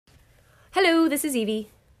Hello, this is Evie.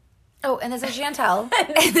 Oh, and this is Chantel.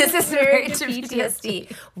 And this is Married to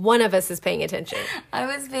PTSD. One of us is paying attention. I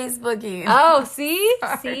was Facebooking. Oh, see?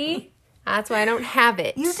 See? That's why I don't have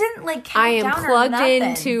it. You didn't count I am down plugged or nothing.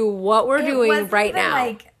 into what we're doing wasn't right even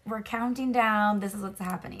now. We're counting down. This is what's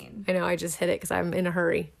happening. I know, I just hit it because I'm in a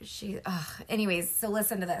hurry. Anyways, so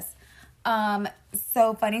listen to this.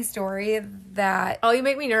 So funny story that... Oh, you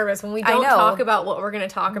make me nervous when we don't talk about what we're going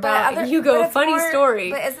to talk about. And you but go, it's funny more-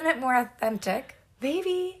 story. But isn't it more authentic?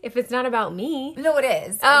 Maybe, if it's not about me. No, it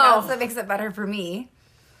is. Oh. And that's what makes it better for me.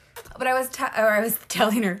 But I was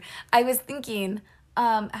telling her, I was thinking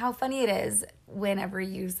how funny it is whenever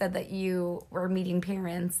you said that you were meeting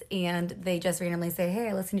parents and they just randomly say, hey,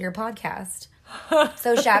 I listened to your podcast.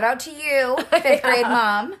 So shout out to you, 5th grade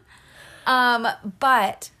mom.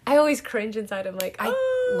 But I always cringe inside. I'm like, I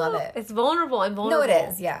love it. It's vulnerable. I'm vulnerable. No,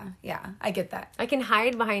 it is. Yeah. I get that. I can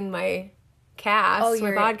hide behind my cast,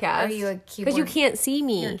 my podcast. Are you a keyboard? Because you can't see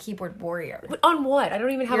me. You're a keyboard warrior. On what? I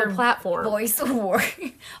don't even have a platform. Voice warrior.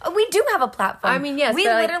 We do have a platform. I mean, yes. We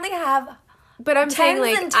literally have... But I'm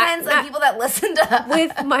saying, and tens of people that listen to us.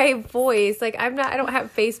 With my voice. Like, I don't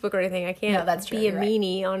have Facebook or anything. I can't that's true, be a you're right.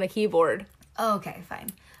 meanie on a keyboard. Okay,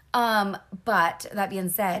 fine. But that being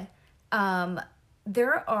said,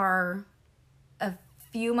 there are a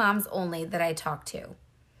few moms only that I talk to.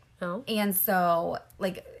 Oh. And so,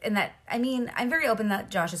 I'm very open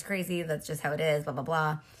that Josh is crazy. That's just how it is, blah,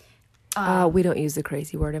 blah, blah. We don't use the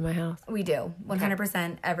crazy word in my house. We do.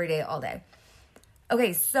 100% every day, all day.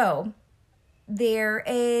 Okay, so there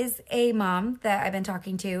is a mom that I've been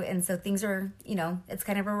talking to, and so things are, it's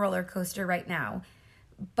kind of a roller coaster right now.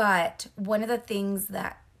 But one of the things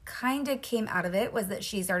that kind of came out of it was that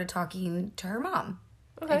she started talking to her mom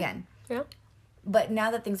again. Yeah. But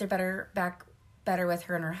now that things are better with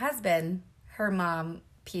her and her husband, her mom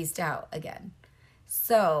pieced out again.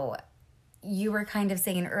 So you were kind of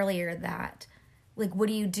saying earlier that, what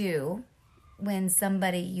do you do when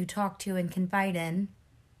somebody you talk to and confide in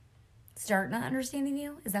start not understanding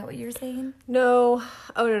you? Is that what you're saying? No.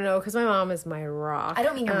 Oh, no, because my mom is my rock. I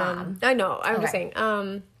don't mean your mom. I know. I'm just saying.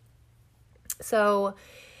 So,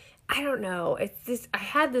 I don't know. It's this. I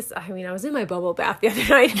had this. I mean, I was in my bubble bath the other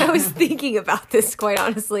night. I was thinking about this, quite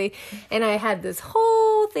honestly. And I had this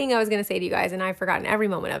whole thing I was going to say to you guys, and I've forgotten every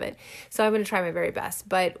moment of it. So I'm going to try my very best.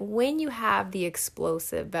 But when you have the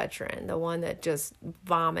explosive veteran, the one that just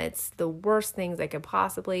vomits the worst things they could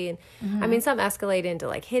possibly, and I mean, some escalate into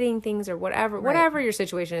hitting things or whatever. Right. Whatever your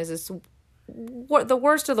situation is the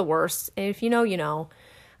worst of the worst. And if you know, you know.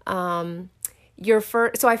 So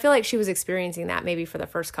I feel like she was experiencing that maybe for the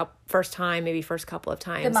first couple of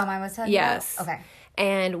times. The mom I was telling yes. you about? Okay.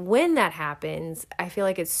 And when that happens, I feel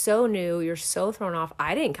like it's so new. You're so thrown off.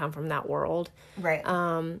 I didn't come from that world. Right.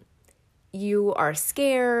 You are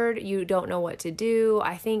scared. You don't know what to do.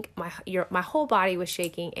 I think my whole body was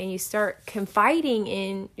shaking, and you start confiding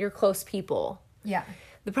in your close people. Yeah.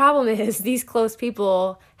 The problem is these close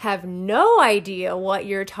people have no idea what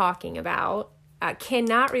you're talking about.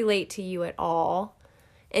 Cannot relate to you at all.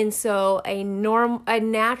 And so a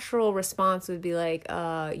natural response would be like,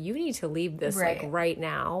 you need to leave this right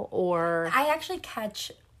now. Or I actually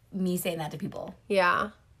catch me saying that to people. Yeah.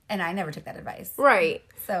 And I never took that advice. Right.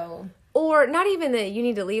 So. Or not even that you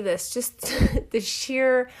need to leave this, just the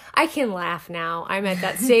sheer, I can laugh now. I'm at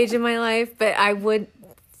that stage in my life, but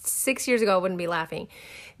 6 years ago, I wouldn't be laughing.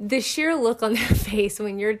 The sheer look on their face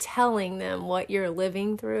when you're telling them what you're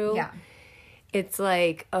living through. Yeah. It's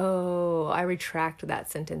like, oh, I retract that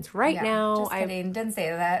sentence now. Just kidding. Didn't say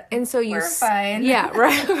that. And so we're fine. Yeah,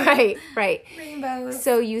 right. Rainbows.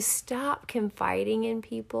 So you stop confiding in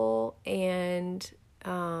people and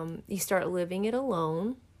you start living it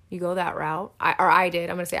alone. You go that route. I did.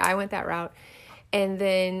 I'm going to say I went that route. And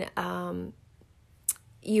then I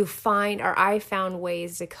found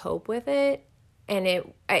ways to cope with it. And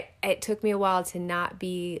it took me a while to not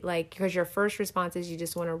be because your first response is you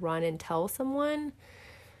just want to run and tell someone.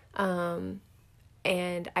 And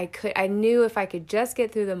I knew if I could just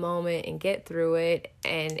get through the moment and get through it,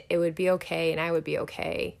 and it would be okay, and I would be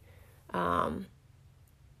okay. So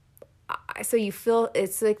you feel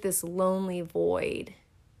it's like this lonely void.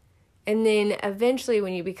 And then eventually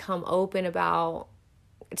when you become open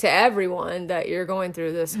to everyone that you're going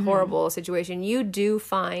through this horrible situation, you do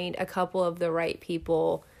find a couple of the right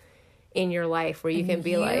people in your life where you can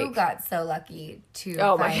be like... You got so lucky to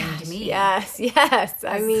find me. Yes.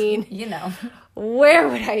 I mean... Where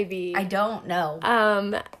would I be? I don't know.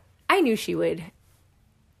 I knew she would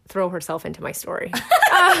throw herself into my story. But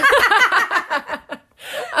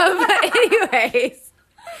anyways...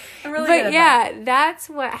 I'm really good But at yeah, that's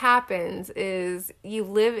what happens is you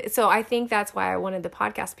live. So I think that's why I wanted the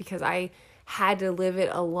podcast, because I had to live it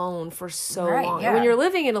alone for so long. Yeah. And when you're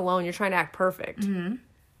living it alone, you're trying to act perfect. And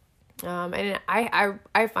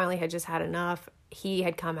I finally had just had enough. He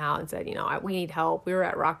had come out and said, we need help. We were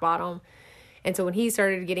at rock bottom. And so when he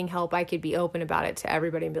started getting help, I could be open about it to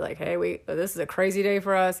everybody and be like, hey, this is a crazy day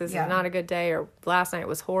for us. This is not a good day. Or last night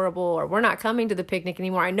was horrible. Or we're not coming to the picnic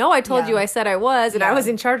anymore. I know I told you I said I was and I was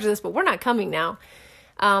in charge of this, but we're not coming now.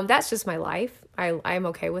 That's just my life. I'm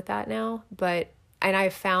okay with that now. And I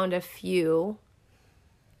found a few.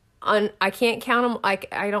 I can't count them.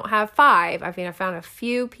 I don't have 5. I found a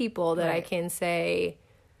few people that I can say,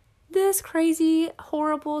 this crazy,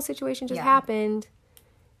 horrible situation just happened.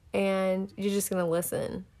 And you're just going to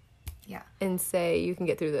listen. Yeah. And say, you can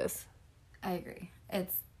get through this. I agree.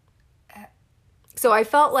 It's... So I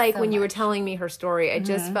felt like when you were telling me her story, I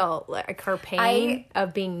just felt like her pain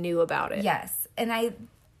of being new about it. Yes. And I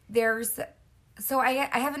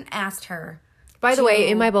haven't asked her. By the way,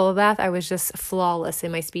 in my bubble bath, I was just flawless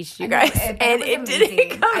in my speech to you guys. And it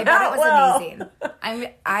didn't come out well.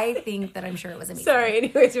 Amazing. I think that I'm sure it was amazing. Sorry,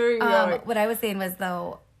 anyways, where were you going? What I was saying was,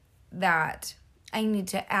 though, that I need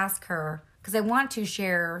to ask her, because I want to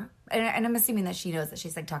share, and I'm assuming that she knows that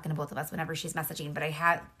she's like talking to both of us whenever she's messaging, but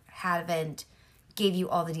I haven't gave you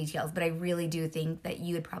all the details, but I really do think that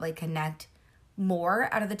you would probably connect more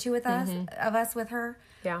out of the two of us with her.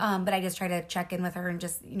 Yeah. But I just try to check in with her and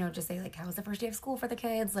just say like, how was the first day of school for the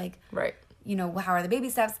kids? Like, right. How are the baby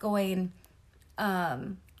steps going?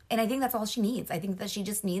 And I think that's all she needs. I think that she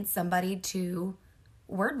just needs somebody to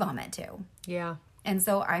word vomit to. Yeah. And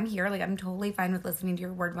so I'm here. Like, I'm totally fine with listening to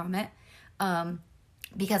your word vomit.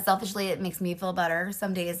 Because selfishly, it makes me feel better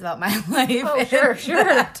some days about my life. Oh,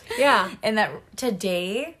 sure. Yeah. And that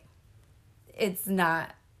today, it's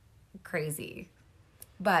not crazy.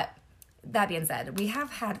 But that being said, we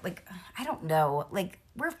have had, I don't know,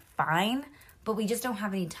 we're fine, but we just don't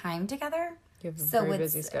have any time together. You have a very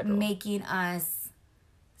busy schedule. Making us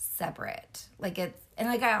separate.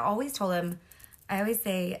 I always told him, I always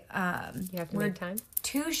say, you have to make time?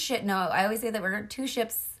 I always say that we're 2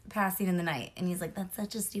 ships passing in the night. And he's like, that's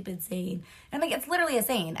such a stupid saying. And I'm like, it's literally a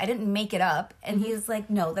saying. I didn't make it up. And he's like,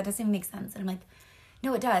 no, that doesn't even make sense. And I'm like,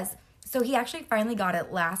 no, it does. So he actually finally got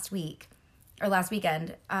it last weekend.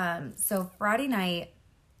 So Friday night,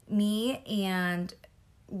 me and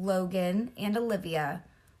Logan and Olivia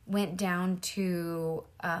went down to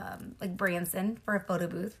Branson for a photo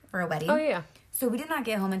booth for a wedding. Oh, yeah. So we did not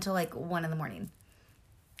get home until 1 a.m.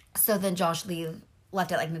 So then Josh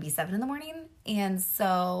left at maybe 7 a.m. And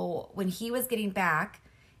so when he was getting back,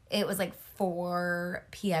 it was 4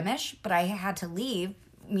 p.m.-ish, but I had to leave.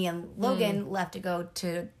 Me and Logan left to go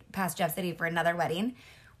to past Jeff City for another wedding.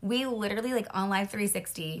 We literally on Live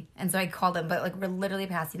 360, and so I called him, but we're literally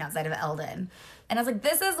passing outside of Eldon. And I was like,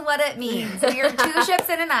 this is what it means. We are 2 ships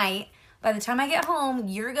in a night. By the time I get home,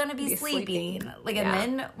 you're going to be sleeping. And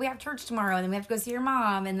then we have church tomorrow, and then we have to go see your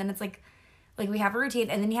mom, and then it's we have a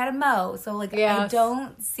routine, and then he had a mow. So I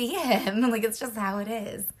don't see him. It's just how it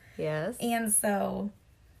is. Yes. And so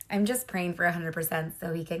I'm just praying for 100%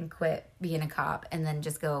 so he can quit being a cop and then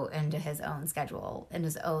just go into his own schedule and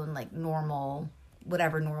his own normal,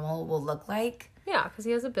 whatever normal will look like. Yeah, because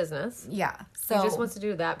he has a business. Yeah. So he just wants to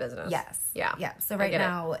do that business. Yes. Yeah. Yeah. So right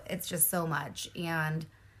now it's just so much, and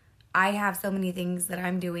I have so many things that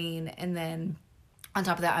I'm doing, and then on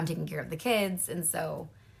top of that I'm taking care of the kids, and so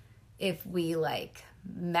if we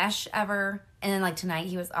mesh ever, and then tonight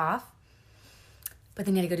he was off, but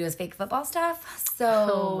then he had to go do his fake football stuff.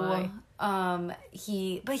 So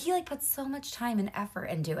he puts so much time and effort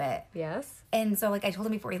into it. Yes. And so I told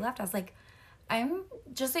him before he left, I was like, I'm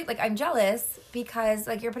just I'm jealous because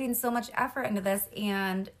you're putting so much effort into this,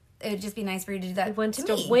 and it would just be nice for you to do that. He wants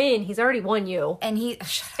to win. He's already won you. And he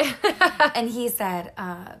and he said,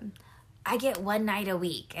 I get 1 night a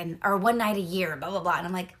week or 1 night a year, blah, blah, blah. And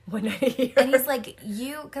I'm like, 1 night a year. And he's like,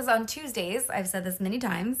 because on Tuesdays, I've said this many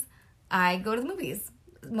times, I go to the movies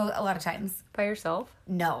a lot of times. By yourself?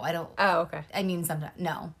 No, I don't. Oh, okay. I mean, sometimes.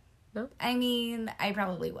 No. No? I mean, I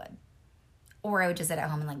probably would. Or I would just sit at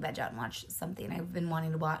home and veg out and watch something I've been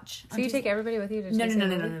wanting to watch. So you take everybody with you to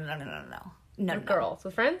No. Girls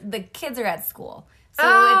with friends? The kids are at school. So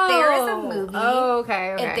if there is a movie. Oh,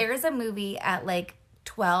 okay. If there is a movie at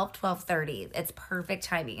 12:30, it's perfect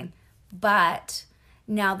timing. But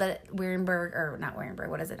now that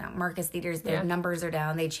what is it now? Marcus Theaters, their numbers are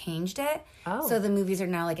down. They changed it. Oh. So the movies are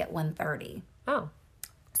now at 1:30. Oh.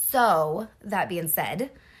 So that being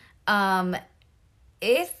said,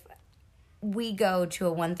 if we go to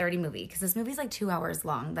a 1:30 movie, because this movie's 2 hours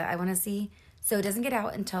long that I want to see, So it doesn't get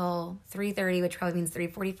out until 3:30, which probably means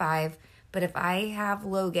 3:45. But if I have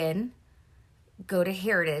Logan go to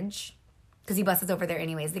Heritage, because he buses over there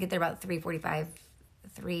anyways, they get there about 3:45,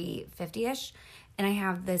 3:50-ish. And I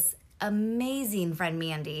have this amazing friend,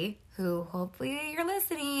 Mandy, who hopefully you're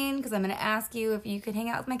listening, because I'm going to ask you if you could hang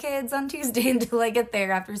out with my kids on Tuesday until I get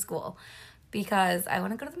there after school. Because I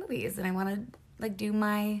want to go to the movies and I want to like do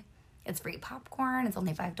my, it's free popcorn. It's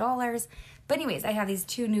only $5. But anyways, I have these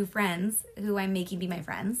 2 new friends who I'm making be my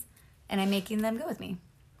friends, and I'm making them go with me.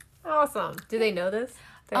 Awesome. Do they know this?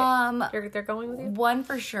 They're going with you? One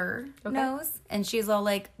for sure knows. And she's all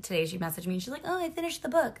like, today she messaged me and she's like, oh, I finished the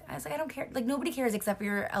book. I was like, I don't care. Like, nobody cares except for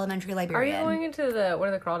your elementary Are librarian. you going into the, what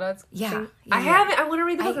are the Crawdads? Yeah. I haven't. I want to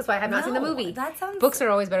read the book. That's why I have not seen the movie. That sounds... Books are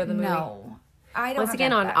always better than the movie. No. I don't Once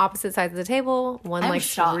again, on opposite sides of the table. One I'm likes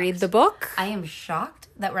shocked. to read the book. I am shocked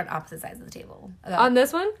that we're on opposite sides of the table. On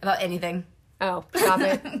this one? About anything. Oh, stop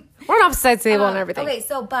it. We're on opposite sides of the table on everything. Okay,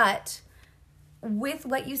 so, but with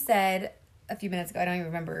what you said a few minutes ago, I don't even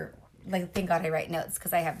remember. Like, thank God I write notes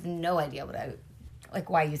because I have no idea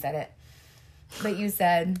why you said it. But you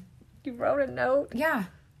said... You wrote a note? Yeah.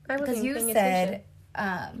 I wasn't Because you paying said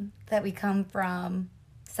that we come from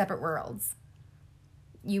separate worlds.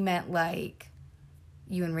 You meant, like,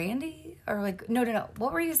 you and Randy? Or, like, no.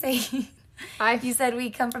 What were you saying? You said we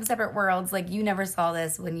come from separate worlds. Like, you never saw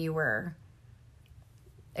this when you were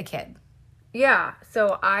a kid. Yeah,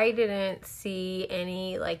 so I didn't see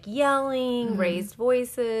any, like, yelling, raised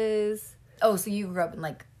voices. Oh, so you grew up in,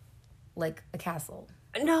 like a castle.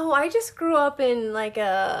 No, I just grew up in, like,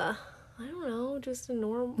 I don't know, just a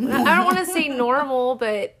normal... I don't want to say normal,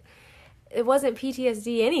 but it wasn't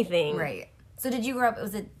PTSD anything. Right. So did you grow up...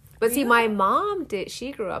 But see, my mom did.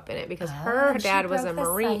 She grew up in it because her dad was a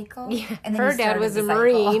Marine. Yeah, and her dad was a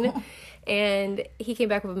Marine, and he came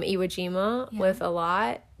back from Iwo Jima with a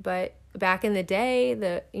lot. But back in the day,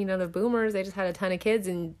 the boomers, they just had a ton of kids,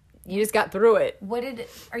 and you just got through it.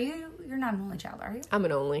 You're not an only child, are you? I'm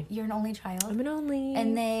an only. You're an only child. I'm an only.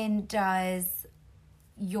 And then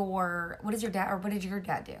what did your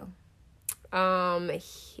dad do?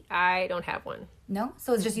 I don't have one. No,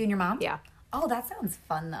 so it's just you and your mom. Yeah. Oh, that sounds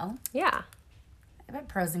fun, though. Yeah. I bet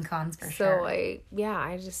pros and cons for so sure. I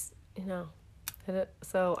just,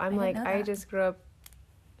 so I'm like, I just grew up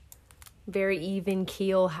very even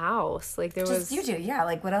keel house. Like there was. You do, yeah.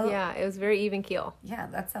 Like what else? Yeah, it was very even keel. Yeah,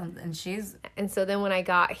 that sounds, And so then when I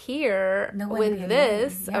got here,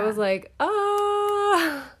 I was like,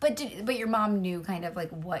 oh. But your mom knew kind of like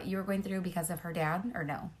what you were going through because of her dad, or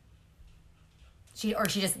no? She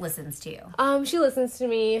just listens to you. She listens to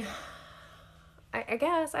me. I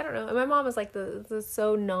guess, I don't know. And my mom is like the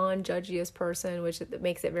so non-judgiest person, which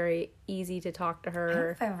makes it very easy to talk to her. I don't know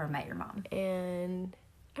if I've ever met your mom. And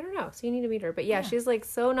I don't know. So you need to meet her. But yeah, she's like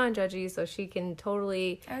so non-judgy, so she can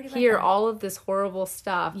totally hear all of this horrible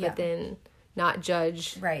stuff, but then not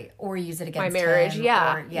judge. Right. Or use it against my marriage. him,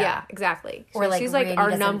 yeah, exactly. Or like she's like Randy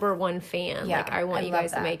our number one fan. Yeah, like I want you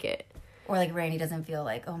guys to make it. Or like Randy doesn't feel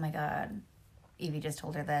like, oh my God, Evie just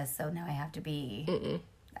told her this, so now I have to be.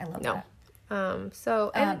 I love that. But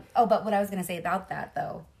what I was going to say about that,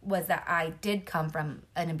 though, was that I did come from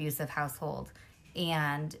an abusive household.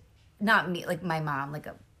 And not me, like my mom, like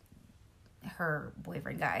her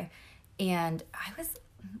boyfriend guy. And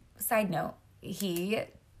side note, he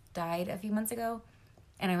died a few months ago.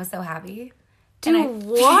 And I was so happy. Dude,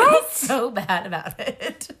 what? So bad about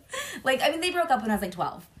it. They broke up when I was like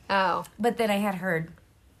 12. Oh. But then I had heard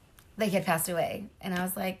that he had passed away. And I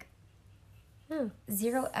was like,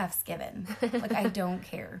 0 F's given. Like, I don't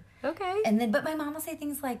care. Okay. And then, but my mom will say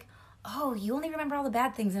things like, oh, you only remember all the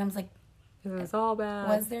bad things. And I was like, it was all bad.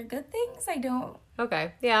 Was there good things? I don't.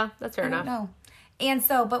 Okay. Yeah, that's fair enough. No. And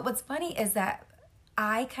so, but what's funny is that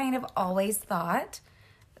I kind of always thought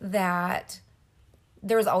that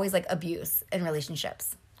there was always like abuse in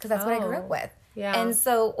relationships because that's what I grew up with. Yeah. And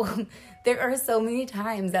so there are so many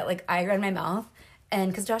times that like I run my mouth. And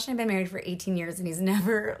because Josh and I have been married for 18 years and he's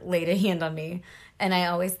never laid a hand on me. And I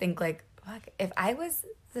always think like, fuck, if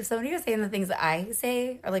somebody was saying the things that I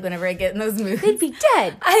say, or like whenever I get in those moods, they'd be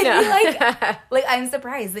dead. I'd be like, I'm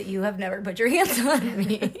surprised that you have never put your hands on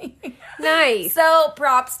me. Nice. So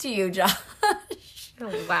props to you, Josh.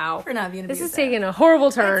 Oh, wow. For not being abusive. This is taking a horrible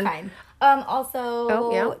turn. That's fine.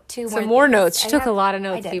 Some more notes. She took a lot of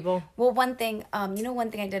notes, people. Well, one thing I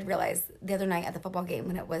did realize the other night at the football game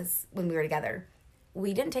when we were together,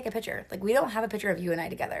 we didn't take a picture. Like, we don't have a picture of you and I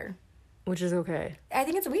together. Which is okay. I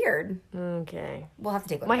think it's weird. Okay. We'll have to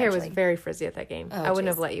take one. My hair was very frizzy at that game. Oh, I wouldn't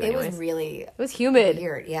have let you anyways. It was humid.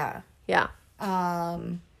 Weird, yeah. Yeah.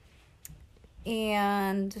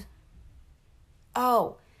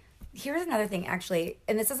 here's another thing, actually,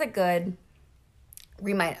 and this is a good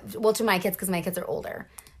remind. Well, to my kids, because my kids are older,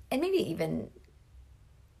 and maybe even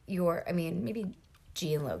maybe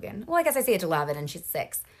G and Logan. Well, I guess I say it to Lavin, and she's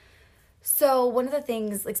 6. So one of the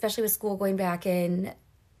things, especially with school going back in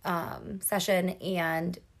session,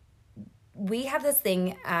 and we have this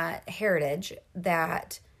thing at Heritage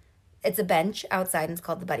that it's a bench outside, and it's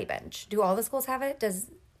called the Buddy Bench. Do all the schools have it? Does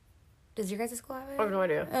your guys' school have it? I have no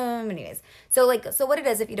idea. Anyways, so what it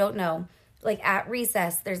is, if you don't know, like at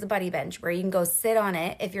recess, there's a buddy bench where you can go sit on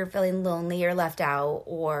it if you're feeling lonely or left out,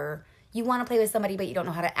 or you want to play with somebody but you don't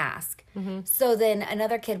know how to ask. Mm-hmm. So then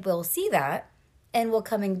another kid will see that and will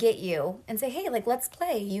come and get you and say, hey, like, let's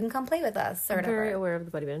play. You can come play with us or whatever. I'm very aware of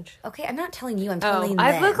the buddy bench. Okay, I'm not telling you. I'm telling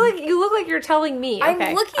them. You look like you're telling me. Okay.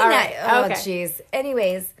 I'm looking at. Oh, jeez.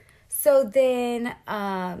 Anyways, so then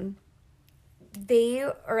my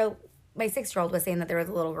 6-year-old was saying that there was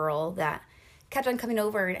a little girl that kept on coming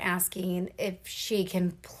over and asking if she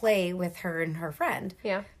can play with her and her friend.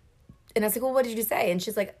 Yeah. And I was like, well, what did you say? And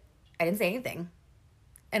she's like, I didn't say anything.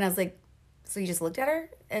 And I was like, so you just looked at her?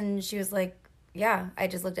 And she was like, yeah, I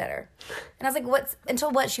just looked at her. And I was like,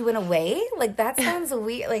 until she went away? Like, that sounds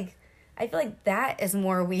weird. Like, I feel like that is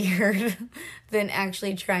more weird than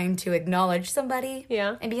actually trying to acknowledge somebody.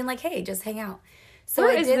 Yeah. And being like, hey, just hang out. So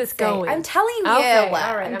where is this going? I'm telling you. Okay,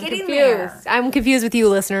 all right. I'm getting confused. There. I'm confused with you,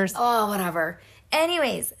 listeners. Oh, whatever.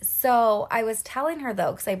 Anyways, so I was telling her,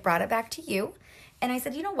 though, because I brought it back to you. And I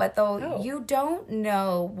said, you know what, though? Oh. You don't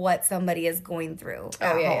know what somebody is going through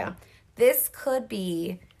at home. Yeah. This could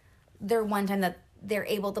be their one time that they're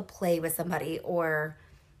able to play with somebody, or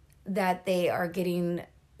that they are getting,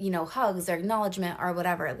 hugs or acknowledgement or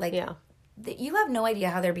whatever. Like, you have no idea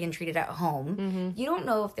how they're being treated at home. Mm-hmm. You don't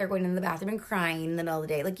know if they're going in the bathroom and crying in the middle of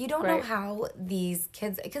the day. Like, you don't know how these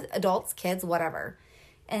kids, adults, kids, whatever.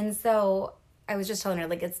 And so I was just telling her,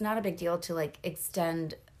 like, it's not a big deal to, like,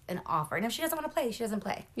 extend an offer. And if she doesn't want to play, she doesn't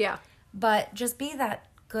play. Yeah. But just be that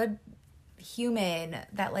good human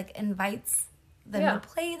that, like, invites them to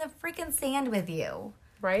play in the freaking sand with you.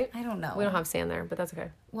 Right? I don't know. We don't have sand there, but that's okay.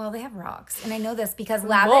 Well, they have rocks. And I know this because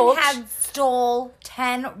Lavin had stole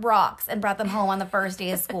 10 rocks and brought them home on the first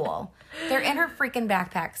day of school. They're in her freaking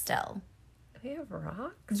backpack still. They have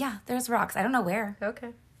rocks? Yeah, there's rocks. I don't know where. Okay.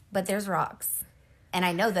 But there's rocks. And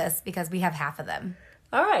I know this because we have half of them.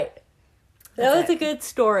 All right. That was a good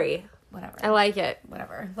story. Whatever. I like it.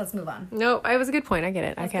 Whatever. Let's move on. No, it was a good point. I get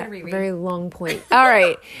it. Okay. Very long point. All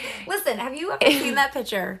right. Listen, have you ever seen that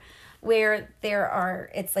picture where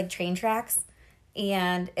it's like train tracks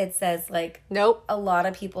and it says like, nope, a lot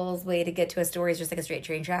of people's way to get to a store is just like a straight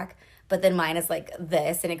train track, but then mine is like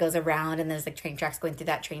this and it goes around and there's like train tracks going through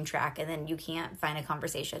that train track, and then you can't find a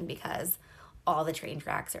conversation because all the train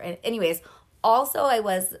tracks are. Anyways, also I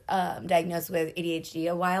was diagnosed with ADHD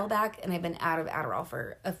a while back, and I've been out of Adderall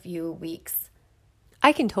for a few weeks.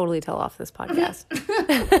 I can totally tell off this podcast.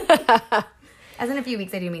 As in a few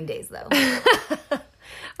weeks, I do mean days though.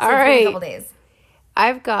 All right. A couple days.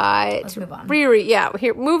 I've got Let's move on. Riri. Yeah,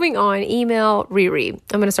 here, moving on. Email Riri.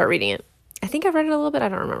 I'm going to start reading it. I think I've read it a little bit. I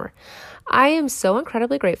don't remember. I am so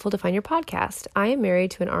incredibly grateful to find your podcast. I am married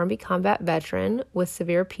to an Army combat veteran with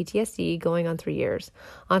severe PTSD going on 3 years.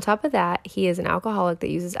 On top of that, he is an alcoholic that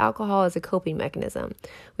uses alcohol as a coping mechanism.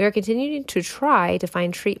 We are continuing to try to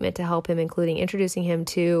find treatment to help him, including introducing him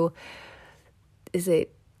to,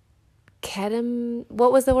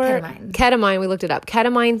 what was the word? Ketamine. We looked it up.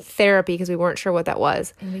 Ketamine therapy because we weren't sure what that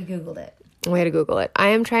was. And we Googled it. We had to Google it. I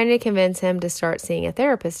am trying to convince him to start seeing a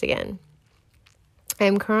therapist again. I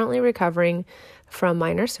am currently recovering from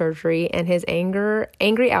minor surgery, and his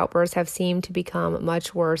angry outbursts have seemed to become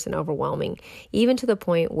much worse and overwhelming, even to the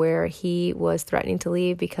point where he was threatening to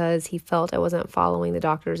leave because he felt I wasn't following the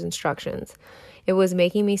doctor's instructions. It was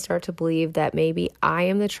making me start to believe that maybe I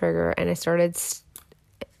am the trigger, and I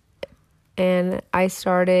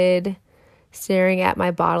started staring at my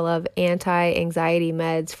bottle of anti-anxiety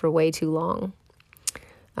meds for way too long.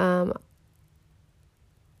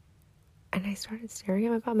 And I started staring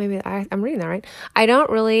at my bottle. Maybe I'm reading that right. I don't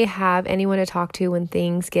really have anyone to talk to when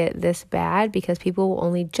things get this bad because people will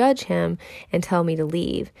only judge him and tell me to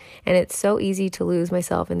leave. And it's so easy to lose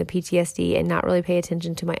myself in the PTSD and not really pay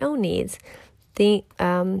attention to my own needs. Things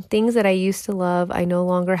that I used to love, I no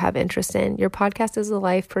longer have interest in. Your podcast is a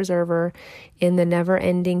life preserver in the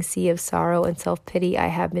never-ending sea of sorrow and self-pity I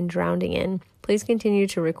have been drowning in. Please continue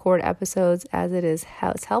to record episodes as it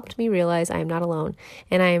has helped me realize I am not alone,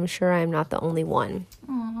 and I am sure I am not the only one.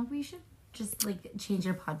 Oh, we should just like change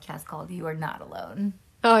your podcast called "You Are Not Alone."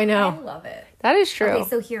 Oh, I I know. love it. That is true. Okay,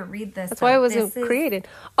 so here, read this. That's why it wasn't created.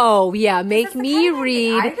 Oh, yeah. Make the me kind of thing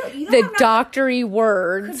read you know the I'm not- doctory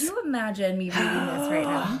words. Could you imagine me reading this right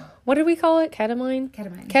now? What did we call it? Ketamine?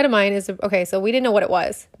 Ketamine. Ketamine is, okay, so we didn't know what it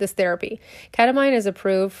was, this therapy. Ketamine is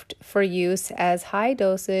approved for use as high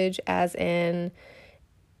dosage as an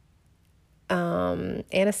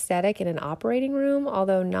anesthetic in an operating room,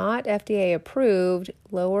 although not FDA approved.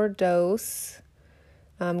 Lower dose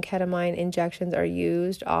ketamine injections are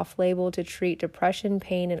used off-label to treat depression,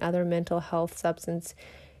 pain, and other mental health substance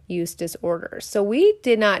use disorders. So we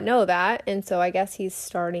did not know that, and so I guess he's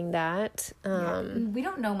starting that. We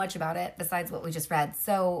don't know much about it besides what we just read.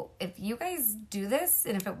 So if you guys do this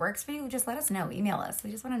and if it works for you, just let us know. Email us.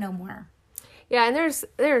 We just want to know more. Yeah, and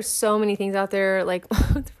there's so many things out there. Like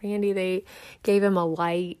with Randy, they gave him a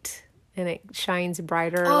light and it shines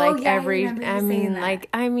brighter. Oh, yeah, I remember you saying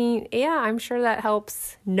that. Yeah, I'm sure that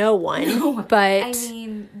helps no one. But I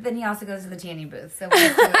mean, then he also goes to the tanning booth. So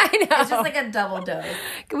it's just like a double dose.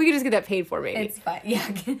 we could just get that paid for, maybe. It's fine. Yeah.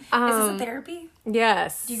 Is this a therapy?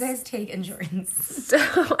 Yes. Do you guys take insurance? So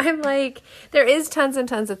I'm like, there is tons and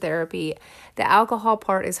tons of therapy. The alcohol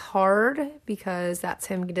part is hard because that's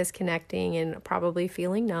him disconnecting and probably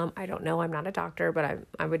feeling numb. I don't know. I'm not a doctor, but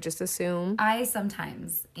I would just assume. I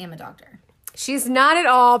sometimes am a doctor. She's not at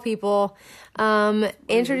all, people.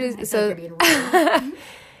 Introduce so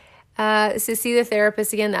to see the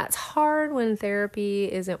therapist again. That's hard when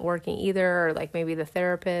therapy isn't working either, or like maybe the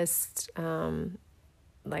therapist.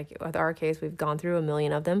 Like with our case, we've gone through a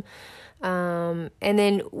million of them. And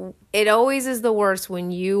then it always is the worst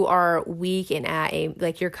when you are weak and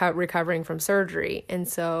like you're recovering from surgery. And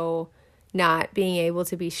so not being able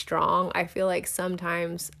to be strong, I feel like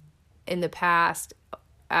sometimes in the past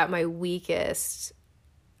at my weakest,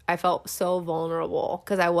 I felt so vulnerable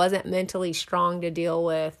because I wasn't mentally strong to deal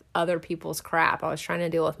with other people's crap. I was trying to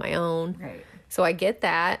deal with my own. Right. So I get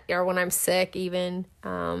that. Or when I'm sick even,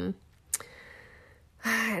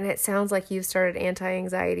 and it sounds like you've started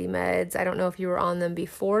anti-anxiety meds. I don't know if you were on them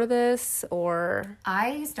before this or...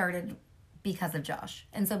 I started because of Josh.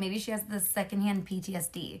 And so maybe she has the secondhand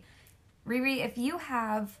PTSD. Riri, if you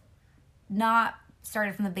have not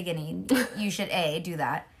started from the beginning, you should do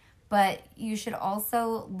that. But you should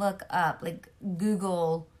also look up, like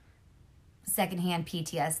Google secondhand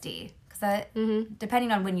PTSD. Because that,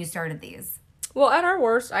 depending on when you started these. Well, at our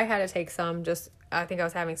worst, I had to take some I think I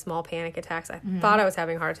was having small panic attacks. I thought I was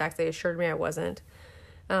having heart attacks. They assured me I wasn't.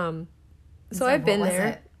 So I've been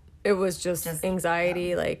there. It was just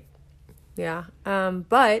anxiety, yeah.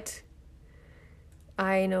 But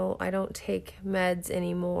I know I don't take meds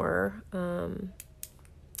anymore.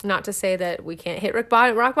 Not to say that we can't hit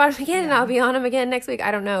rock bottom again and I'll be on them again next week.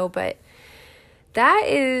 I don't know. But that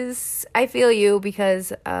is, I feel you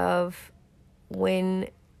because of when...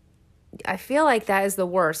 I feel like that is the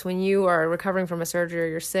worst when you are recovering from a surgery or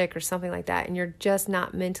you're sick or something like that and you're just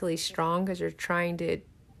not mentally strong because you're trying to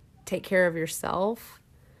take care of yourself.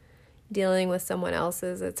 Dealing with someone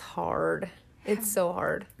else's, it's hard. It's so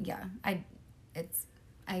hard. Yeah.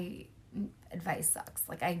 Advice sucks.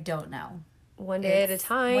 Like, I don't know. One day at a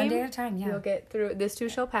time. One day at a time, yeah. You'll get through it. This too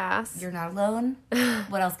shall pass. You're not alone.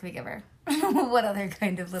 What else can we give her? What other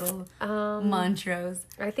kind of little mantras?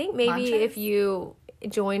 I think maybe if you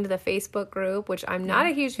joined the Facebook group, which I'm not a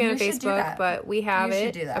huge fan of Facebook, but we have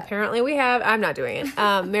it. Do that. Apparently we have. I'm not doing it.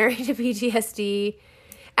 Married to PTSD.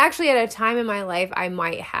 Actually, at a time in my life, I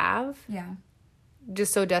might have. Yeah.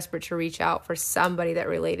 Just so desperate to reach out for somebody that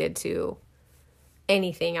related to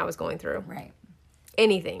anything I was going through. Right.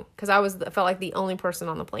 Anything. Because I felt like the only person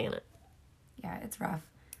on the planet. Yeah, it's rough.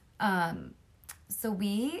 So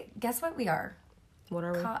guess what we are? What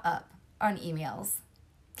are we? Caught up on emails.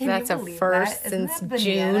 That's a first since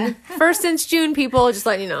June. First since June, people, just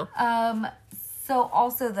letting you know. So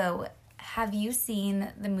also though, have you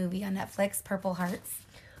seen the movie on Netflix, Purple Hearts?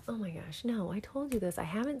 Oh my gosh, no, I told you this. I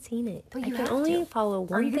haven't seen it. But I you can have only to. follow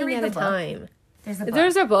one thing at a time. There's a book.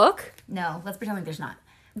 There's a book? No, let's pretend like there's not.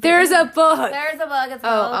 There's a book. There's a book. It's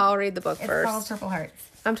called, I'll read the book first. It's called Purple Hearts.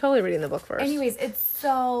 I'm totally reading the book first. Anyways, it's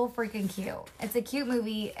so freaking cute. It's a cute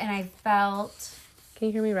movie, and I felt... Can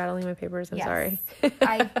you hear me rattling my papers? I'm sorry.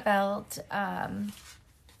 I felt...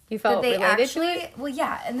 you felt related to it? Well,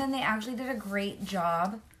 yeah, and then they actually did a great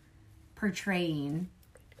job portraying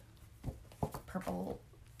Purple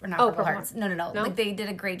Hearts. No. Like, they did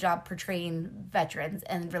a great job portraying veterans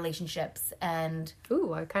and relationships and...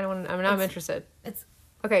 Ooh, I kind of want to... I'm interested. It's...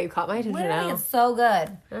 Okay, you caught my attention now. It's so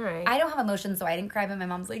good. All right. I don't have emotions, so I didn't cry, but my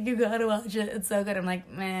mom's like, you gotta watch it. It's so good. I'm like,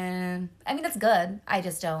 man. I mean, it's good. I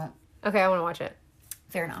just don't. Okay, I want to watch it.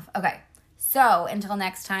 Fair enough. Okay. So until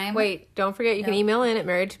next time. Wait, don't forget you can email in at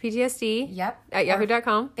marriedtoptsd. Yep. At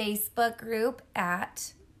yahoo.com. Facebook group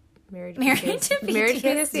at Married to PTSD.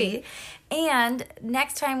 PTSD. And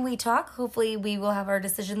next time we talk, hopefully we will have our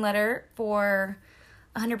decision letter for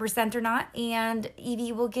 100% or not. And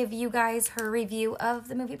Evie will give you guys her review of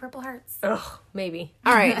the movie Purple Hearts. Ugh, maybe.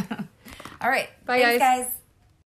 All right. All right. Bye, Thanks, guys.